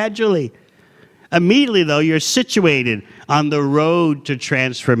gradually. Immediately, though, you're situated on the road to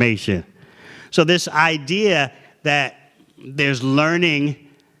transformation. So this idea that there's learning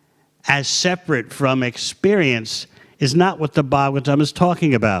as separate from experience is not what the Bhagavatam is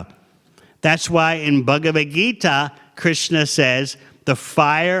talking about. That's why in Bhagavad Gita, Krishna says, the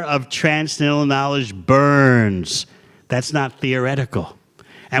fire of transcendental knowledge burns. That's not theoretical.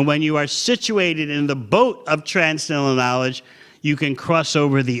 And when you are situated in the boat of transcendental knowledge, you can cross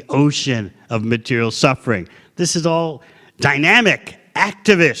over the ocean of material suffering. This is all dynamic,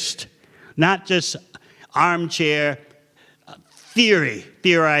 activist, not just armchair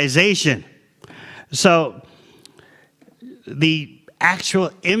theorization. So the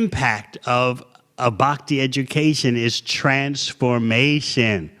actual impact of a bhakti education is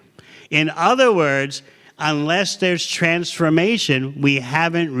transformation. In other words, unless there's transformation, we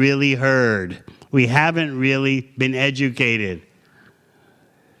haven't really heard. We haven't really been educated.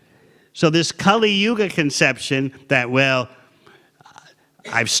 So this Kali Yuga conception that, well,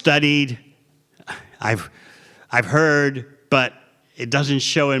 I've studied, I've heard, but it doesn't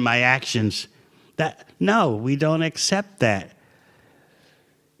show in my actions. No, we don't accept that.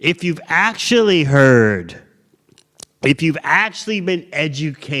 If you've actually heard, if you've actually been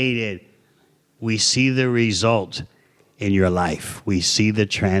educated, we see the result in your life. We see the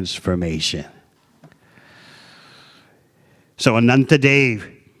transformation. So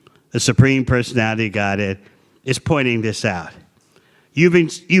Anantadev, the Supreme Personality of Godhead, is pointing this out.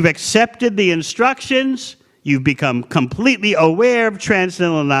 You've accepted the instructions. You've become completely aware of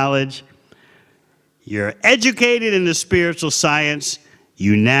transcendental knowledge. You're educated in the spiritual science.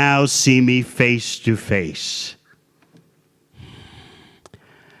 You now see me face to face.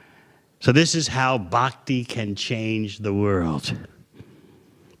 So this is how bhakti can change the world.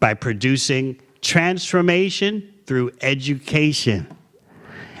 By producing transformation through education.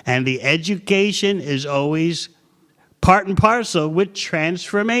 And the education is always part and parcel with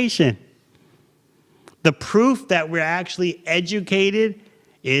transformation. The proof that we're actually educated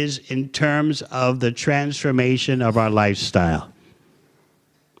is in terms of the transformation of our lifestyle.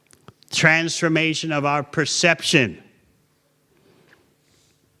 Transformation of our perception.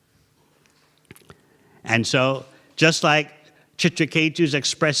 And so, just like Chitraketu is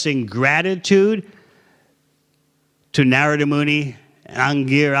expressing gratitude to Narada Muni and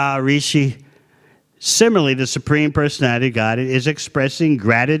Angira Rishi, similarly, the Supreme Personality of Godhead is expressing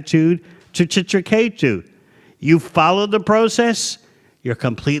gratitude to Chitraketu. You followed the process, you're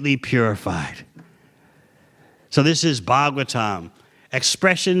completely purified. So this is Bhagavatam,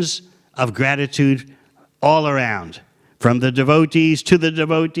 expressions of gratitude all around, from the devotees to the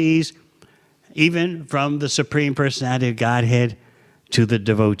devotees, even from the Supreme Personality of Godhead to the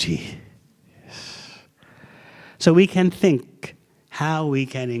devotee. So we can think how we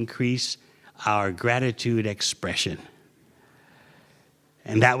can increase our gratitude expression.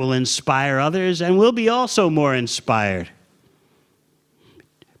 And that will inspire others, and we'll be also more inspired.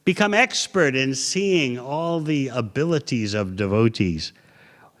 Become expert in seeing all the abilities of devotees,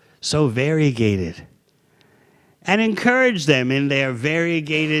 so variegated. And encourage them in their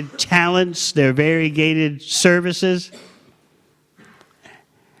variegated talents, their variegated services.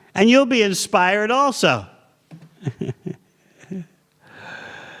 And you'll be inspired also.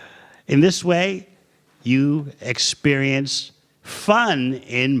 In this way, you experience fun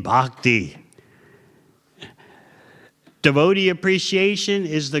in bhakti. Devotee appreciation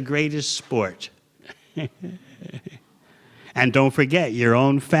is the greatest sport. And don't forget, your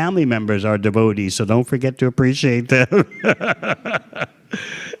own family members are devotees, so don't forget to appreciate them.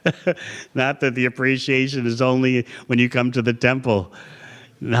 Not that the appreciation is only when you come to the temple.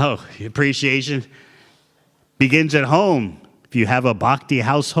 No, appreciation begins at home. If you have a bhakti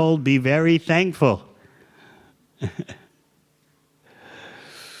household, be very thankful.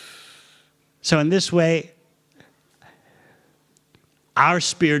 So in this way, our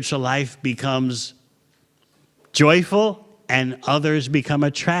spiritual life becomes joyful and others become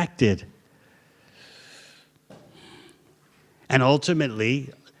attracted. And ultimately,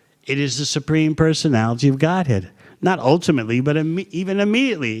 it is the Supreme Personality of Godhead. Not ultimately, but even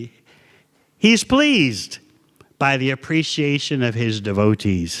immediately. He's pleased by the appreciation of his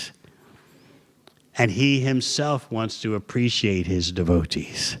devotees. And he himself wants to appreciate his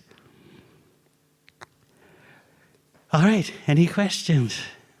devotees. All right, any questions?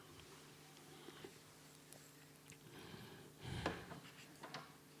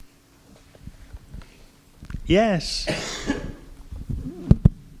 Yes.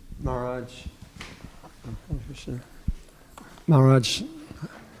 Maharaj,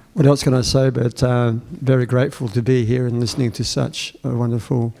 what else can I say but very grateful to be here and listening to such a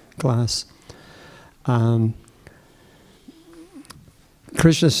wonderful class.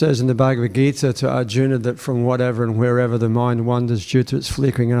 Krishna says in the Bhagavad Gita to Arjuna that from whatever and wherever the mind wanders due to its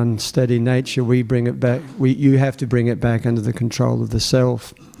flickering and unsteady nature, we bring it back. You have to bring it back under the control of the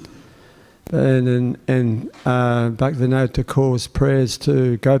self. And Bhaktivinoda Thakur's prayers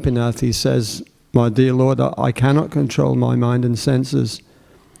to Gopinath, he says, "My dear Lord, I cannot control my mind and senses,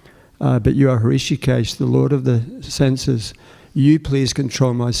 but you are Hrishikesh, the Lord of the senses. You please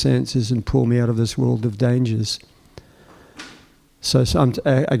control my senses and pull me out of this world of dangers." So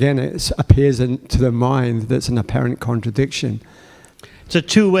again, it appears to the mind that's an apparent contradiction. It's a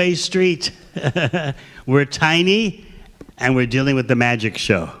two-way street. We're tiny, and we're dealing with the magic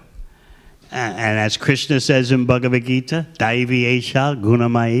show. And as Krishna says in Bhagavad Gita, Daivi Esha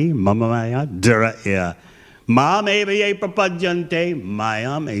Gunamayi Mamamaya Dharaya Mam Eva Ye Prapadyante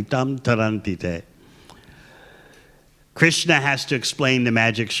Mayam Etam Tarantite. Krishna has to explain the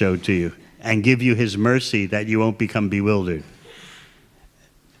magic show to you and give you his mercy that you won't become bewildered.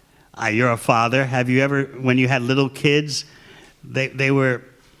 You're a father. Have you ever, when you had little kids, they were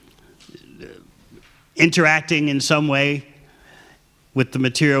interacting in some way with the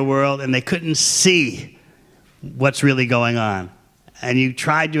material world and they couldn't see what's really going on. And you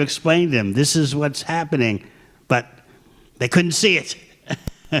tried to explain to them, this is what's happening, but they couldn't see it.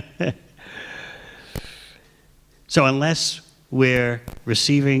 So unless we're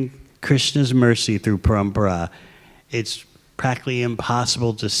receiving Krishna's mercy through parampara, it's practically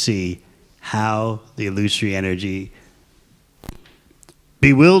impossible to see how the illusory energy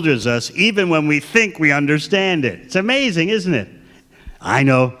bewilders us even when we think we understand it. It's amazing, isn't it? I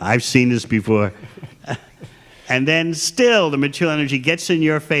know, I've seen this before. And then still the material energy gets in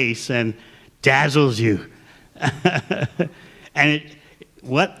your face and dazzles you. And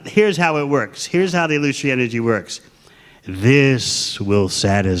here's how it works. Here's how the illusory energy works. This will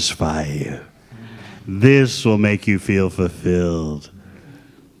satisfy you. This will make you feel fulfilled.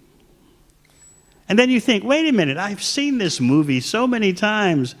 And then you think, wait a minute, I've seen this movie so many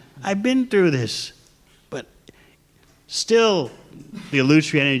times. I've been through this. But still, the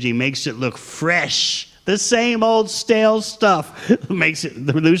illusory energy makes it look fresh. The same old stale stuff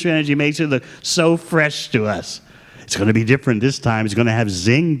the illusory energy makes it look so fresh to us. It's going to be different this time. It's going to have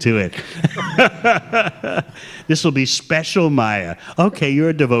zing to it. This will be special Maya. Okay, you're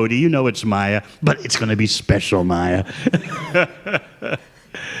a devotee. You know it's Maya, but it's going to be special Maya.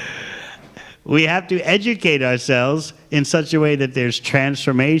 We have to educate ourselves in such a way that there's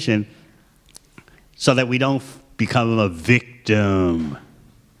transformation so that we don't become a victim.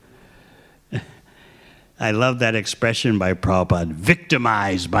 I love that expression by Prabhupada,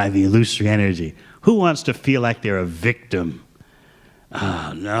 victimized by the illusory energy. Who wants to feel like they're a victim?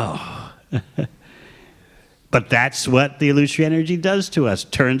 Oh, no. But that's what the illusory energy does to us,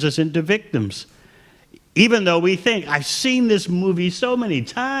 turns us into victims. Even though we think, I've seen this movie so many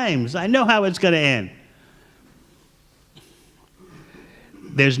times, I know how it's going to end.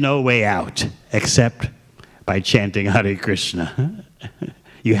 There's no way out except by chanting Hare Krishna.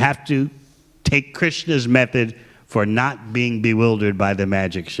 You have to take Krishna's method for not being bewildered by the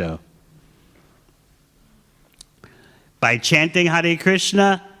magic show. By chanting Hare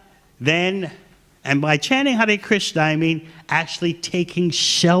Krishna, and by chanting Hare Krishna, I mean actually taking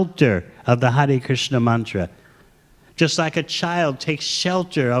shelter of the Hare Krishna mantra. Just like a child takes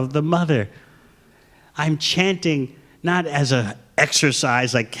shelter of the mother. I'm chanting not as an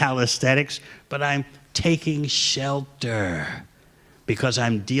exercise like calisthenics, but I'm taking shelter because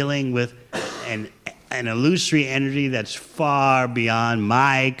I'm dealing with an illusory energy that's far beyond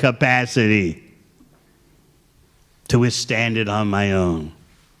my capacity to withstand it on my own.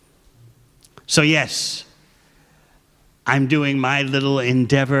 So yes, I'm doing my little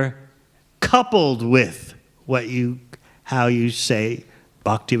endeavor coupled with how you say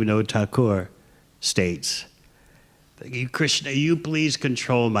Bhaktivinoda Thakur states. Krishna, you please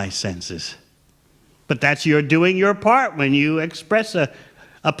control my senses. But that's you're doing your part when you express a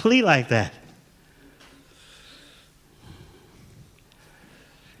plea like that.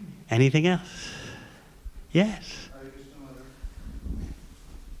 Anything else? Yes.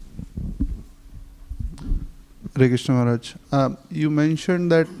 Hare Krishna Maharaj. You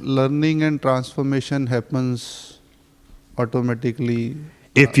mentioned that learning and transformation happens automatically.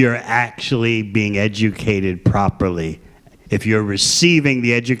 If you're actually being educated properly, if you're receiving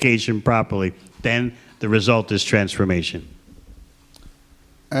the education properly, then the result is transformation.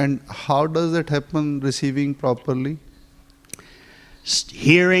 And how does that happen, receiving properly?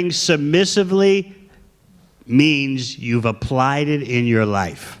 Hearing submissively means you've applied it in your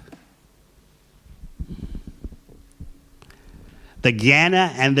life. The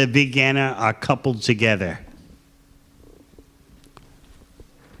Jnana and the Vijnana are coupled together.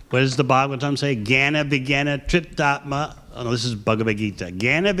 What does the Bhagavatam say? Jnana Vijnana Triptatma. Oh, no, this is Bhagavad Gita.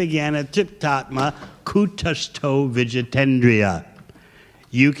 Jnana Vijnana Triptatma Kutasto Vijitendriya.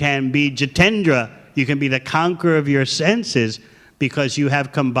 You can be Jitendra, you can be the conqueror of your senses because you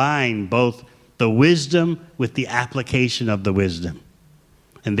have combined both the wisdom with the application of the wisdom.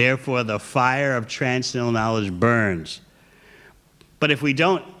 And therefore the fire of transcendental knowledge burns. But if we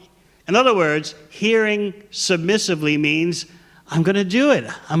don't, in other words, hearing submissively means I'm going to do it.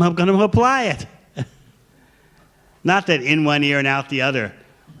 I'm going to apply it. Not that in one ear and out the other.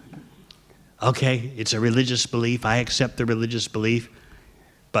 Okay, it's a religious belief. I accept the religious belief.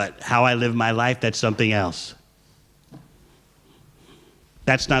 But how I live my life, that's something else.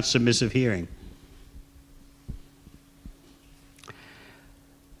 That's not submissive hearing.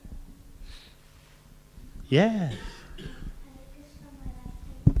 Yes.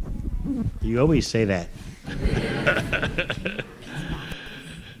 You always say that.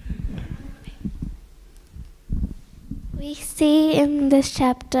 We see in this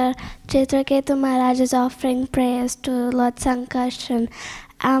chapter Chitraketu Maharaj is offering prayers to Lord Sankarshan.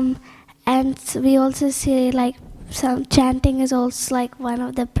 And we also see like some chanting is also like one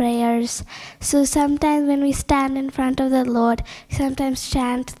of the prayers. So sometimes when we stand in front of the Lord, sometimes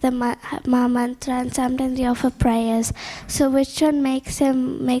chant the Maha Mantra and sometimes we offer prayers. So which one makes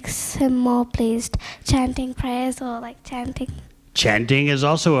him more pleased? Chanting prayers or like chanting? Chanting is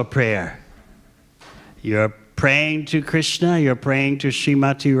also a prayer. You're praying to Krishna, you're praying to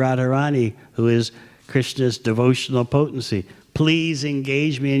Srimati Radharani, who is Krishna's devotional potency. Please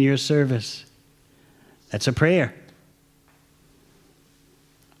engage me in your service. That's a prayer.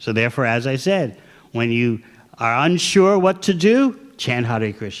 So therefore, as I said, when you are unsure what to do, chant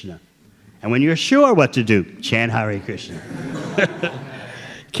Hare Krishna. And when you're sure what to do, chant Hare Krishna.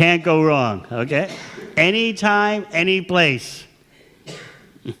 Can't go wrong, okay? Anytime, any place.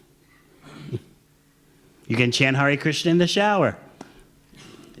 You can chant Hare Krishna in the shower.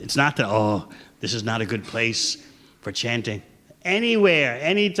 It's not that, oh, this is not a good place for chanting. Anywhere,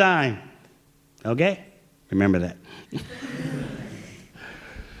 anytime. Okay? Remember that.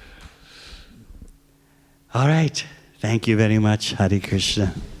 All right. Thank you very much. Hare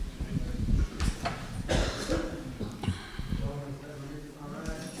Krishna.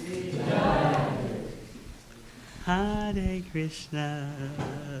 Hare Krishna.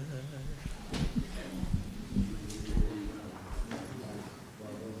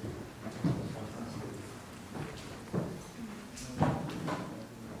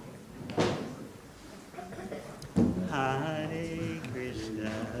 Hare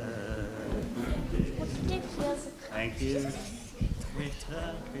Krishna. Thank you.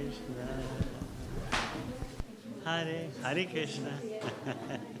 Krishna, Krishna. Hare Krishna.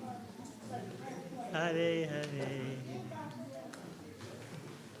 Hare Hare.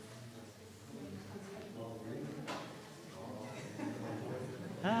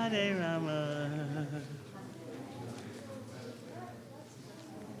 Hare Rama.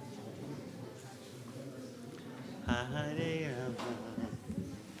 Hare